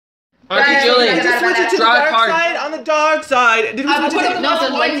Auntie Julie, Did you switch it to the draw a dark card. side? On the dark side. Did we switch it to No,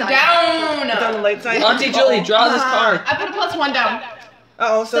 the light down. It's on the light side? Auntie Julie, draw this card. I put a +1 down.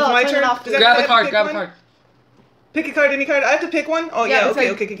 Uh-oh, so it's my turn? Does that Grab mean I a have to card, pick grab a one? card. Pick a card, any card. I have to pick one? Oh, yeah, Yeah,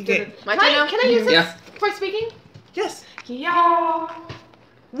 okay. My turn now? Can I use this Yeah. for speaking? Yes. Yeah.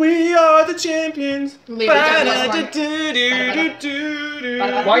 We are the champions. Leave it down, that's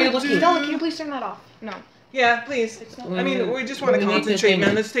fine. Why are you looking? Stella, can you please turn that off? No. Yeah, please. I mean, we just want to We need to concentrate, think.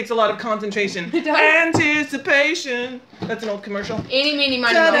 man. This takes a lot of concentration. It does. Anticipation. That's an old commercial. Eeny, meeny,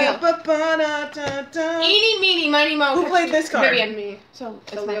 miny, mo. Da-da-ba-ba-da-da-da. Eeny, meeny, miny, mo. Who played this card? Vivian. Me. So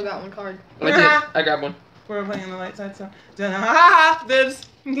Leo got one card. I did. I grabbed one. We're playing on the light side, so. Ha Vivs.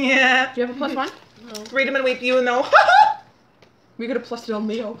 Yeah. Do you have a +1? Read them and wait for you and though. We could have plused it on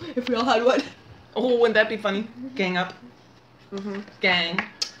Leo if we all had one. Oh, wouldn't that be funny? Gang up. Gang.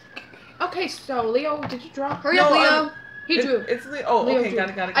 Okay, so Leo, did you draw? Hurry up, Leo. He drew. It's Leo. Oh, Leo okay, drew.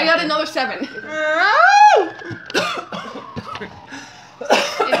 got it. I got another 7.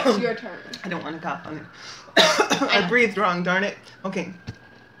 It's your turn. I don't want to cough on it. I breathed wrong, darn it. Okay.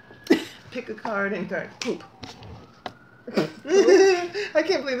 Pick a card and card. Poop. I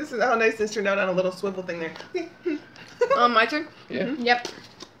can't believe this is how nice this turned out on a little swivel thing there. My turn? Yeah. Yep.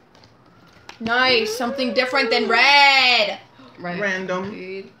 Nice. Something different than red.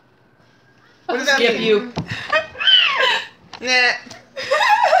 Random. What does that Skip mean? you. Nah.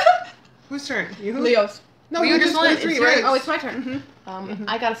 Whose turn? You? Leo's. No, you just won 3, right? Oh, it's my turn.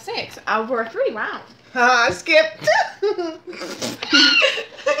 I got a 6 over 3 rounds. Skip.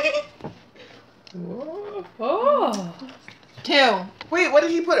 Oh. 2. Wait, what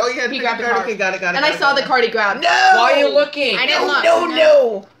did he put? Oh, you had to He pick a grabbed the card. card. Okay, got it. And I saw the card he grabbed. No! Why are you looking? I didn't look.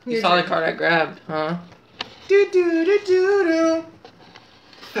 No. You saw the card I grabbed, huh? Do do do do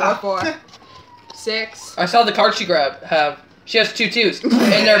do. 4. 6. I saw the card she grabbed. She has 2 2s,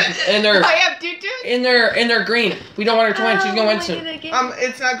 and they're I have 2 2s. and they're green. We don't want her to win. She's gonna win soon.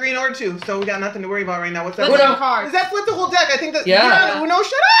 It's not green or 2, so we got nothing to worry about right now. What's that? Flip Uno. the card. Does that flip the whole deck? I think that. Yeah. No,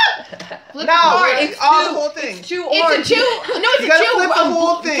 shut up. Flip No, the card. it's all the whole thing. It's 2 orange. It's a 2. No, it's You a 2. gotta flip the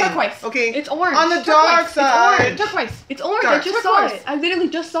whole thing. Turquoise. Okay. It's orange. On the Turquoise. dark It's side. orange. Turquoise. It's orange. Dark. I just saw Turquoise. it. I literally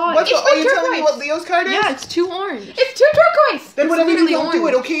just saw it. What's It's the, are you my telling me turquoise. what Leo's card is? Yeah, it's 2 orange. It's 2 turquoise. Then it's whatever you literally don't do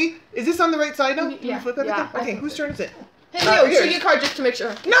it, orange. okay? Is this on the right side now? Can Yeah. you flip everything? Yeah. Okay, whose turn is it? Hey Leo, Yours. show your card just to make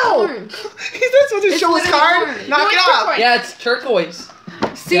sure. No! Orange. He's not supposed to It's show his literally card. orange. Knock No, it it's off. turquoise. Yeah, it's turquoise.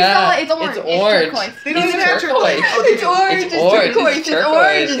 See, Yeah, Stella, it's orange. It's orange. turquoise. They don't It's even have turquoise. turquoise. Oh, they It's do. orange. It's It's orange. turquoise. It's It's orange.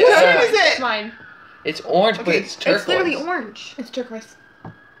 turquoise. It's Whose Yeah. turn orange. is It's it? mine. It's orange, but Okay, it's turquoise. It's literally orange. It's turquoise.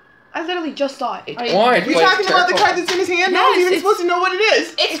 I literally just saw it. It's Are you- orange, You're but talking it's about the card turquoise. that's in his hand? No, Yes, he's even it's- supposed to know what it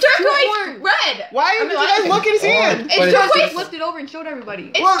is. It's It's turquoise. orange. Red. Why I mean, did I look at his hand? Orange, It's but Because turquoise. he flipped it over and showed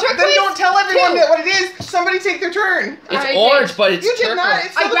everybody. It's Well, turquoise. then don't tell everyone 2. that what it is. Somebody take their turn. It's Alright, orange, but it's You did not. turquoise.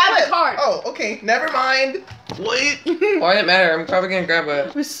 It's I still grabbed the flip. card. Oh, okay. Never mind. Wait. Why does it matter? I'm probably gonna grab a.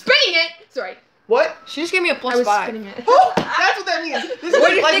 We're spinning it. Sorry. What? She just gave me a I +5. was spinning it. Oh, that's what that means. This What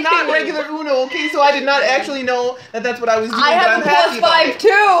do is you like think not it regular Uno, okay? So I did not actually know that that's what I was doing. I but have I'm a happy about +5 it. too. So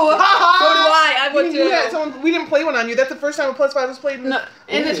do I. I You would mean you had too. someone, we didn't play one on you. That's the first time a +5 was played. No,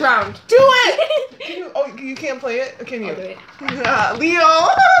 in this round. Do it! Can you, oh, you can't play it? Or can you? I'll do it. Leo!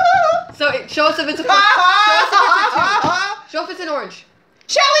 So show us if it's a show if it's an orange.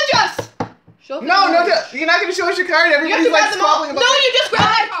 Challenge us. Show if it's No, an no, orange. you're not gonna show us your card. You have Everybody's to like grab them all. squabbling No, about you just grab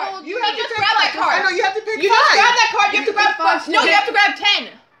that I card. told You You have to just pick grab that five. card. I know, you have to pick You 5. just grab that card. You have to grab 5. No, you have to grab 10.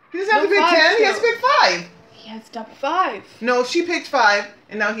 He doesn't have to No, pick 5 10. He has to too. pick 5. He has double. 5. No, she picked 5,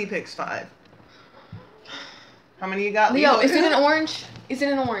 and now he picks 5. How many you got, Leo, is it an orange? Is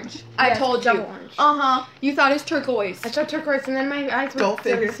it an orange? I Yes, told you. double orange. Uh-huh. You thought it's turquoise. I saw turquoise and then my eyes were Go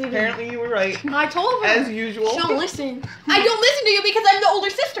figure. deceiving. Apparently you were right. I told her. As usual. She don't listen. I don't listen to you because I'm the older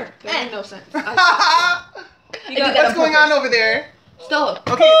sister. That made no sense. What's You got that going on over there? Stella.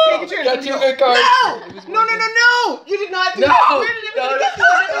 Okay, take your turn. Got 2 good cards. No! No! You did not do No. that. Where did No, everything no. get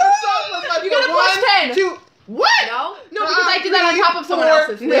to? You got a +10. 2. What? No? No, because I did that on top of someone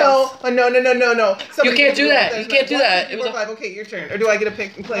else's. No. No. You can't do that. You can't do that. It was a- 5. Okay, your turn. Or do I get to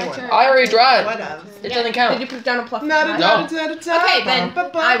pick and play My one? turn. I already drew it. Whatever. It doesn't Did count. you put down a plus? No. Okay, then.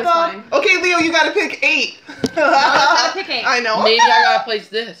 I was fine. Okay, Leo, you gotta pick 8. gotta pick 8. I know. Maybe I gotta place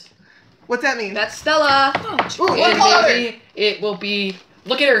this. What's that mean? That's Stella. Ooh, what And color? maybe it will be.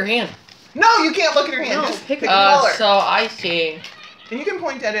 Look at her hand. No, you can't look at her hand. No, Just pick pick a a color. So I see. And you can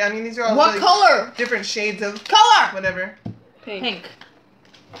point at it. I mean, these are all What really color? different shades of Color. whatever. Pink. Pink.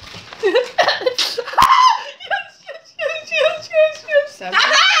 Seven.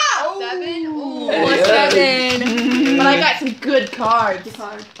 Oh. 7. Ooh, Hey, a 7. But I I got some good cards.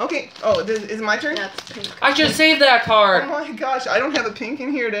 Okay. Oh, is it my turn? That's pink. I should save that Oh card. my gosh, I don't have a pink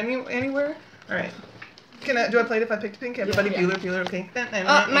in here anywhere. All right. Do I play it if I picked pink? Everybody, Yeah. Bueller, okay.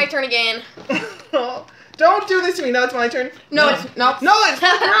 My turn again. Don't do this to me. Now it's my turn. No, it's no. No, it's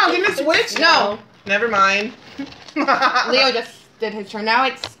flipped around. Didn't it switch? No. Never mind. Leo just did his turn. Now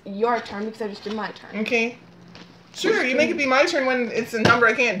it's your turn because I just did my turn. Okay. Sure, you make it be my turn when it's a number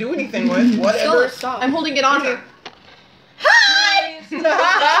I can't do anything with. Whatever. Stop. I'm holding it on Okay. her.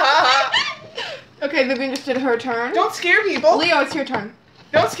 Okay, Vivian just did her turn. Don't scare people. Leo, it's your turn.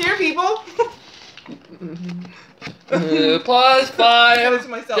 Don't scare people. Plus I 5. was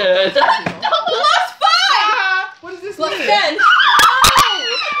myself. Yes. +5! Ah, what does this +10. mean?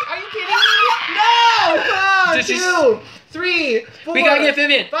 Are you kidding me? No! Come on. Did she- 2, 3, 4. We gotta get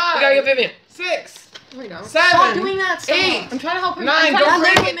Vivian. Five. We gotta get Vivian. 6, We don't. 7. Stop doing that stuff. 8, I'm trying to help her. 9. I'm Don't trying to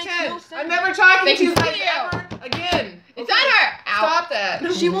break help it. her. 10. No sense. I'm never talking Thank to you you. guys ever again. It's on her. Ow. Stop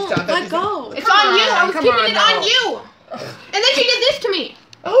that. She won't Stop that. let go. It's Come on you. I on, was come keeping on, it no. on you. And then she did this to me.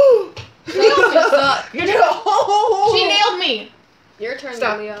 Oh. Stop. You know. She nailed me. Your turn,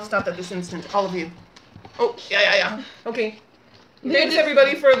 Stop. Leo. Stop that this instant. All of you. Oh, yeah. Okay. Thanks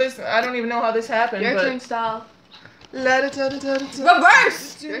everybody for this. I don't even know how this happened. Your but... turn, Style.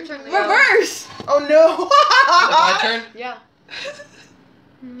 Reverse. Your turn, Leo. Reverse. Oh no. My turn. Yeah.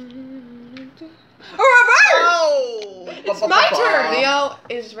 Reverse. Oh. It's my turn. Leo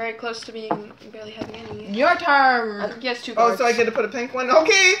is very close to being barely having any. Your I turn. think he has 2 Oh, cards. so I get to put a pink one?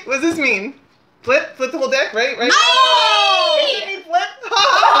 Okay. What does this mean? Flip the whole deck, right? No! Flip.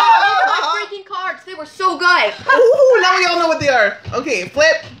 My freaking cards. They were so good. Ooh, now we all know what they are. Okay,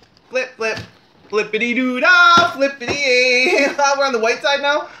 flip. Flippity doo dah, flippity yay. We're on the white side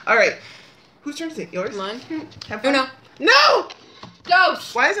now. All right. Whose turn is it? Yours? Mine. Have fun. No. No!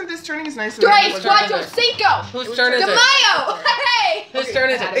 Dos. Why isn't this turning as nice as Tres, it was? cuatro, cinco. Whose turn is De it? Mayo. Hey. Whose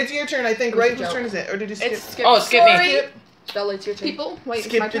turn is it? It's your turn, I think, right? Whose turn is it? Or did you skip? It's skip. Oh, skip me. Sorry. Bella, it's your turn. People, wait,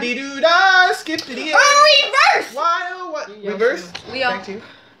 it's my turn. Skippity doo dah, skippity yay. Reverse. Why? Oh, what? Yeah, Reverse? Leo. Back to you.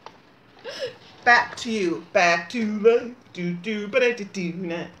 Back to you. Back to life. Do do ba da do do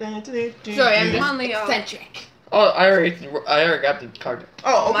na da do do. Sorry, I'm Come on, Leo. eccentric. Oh, I already got the card.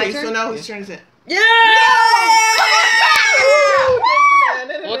 Oh, My okay. So turn? now whose turn is it? Yeah!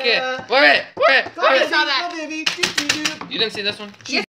 Look it. Wait. Go, I Vivi, saw that. go, Vivi. Do, do, do. You didn't see this one?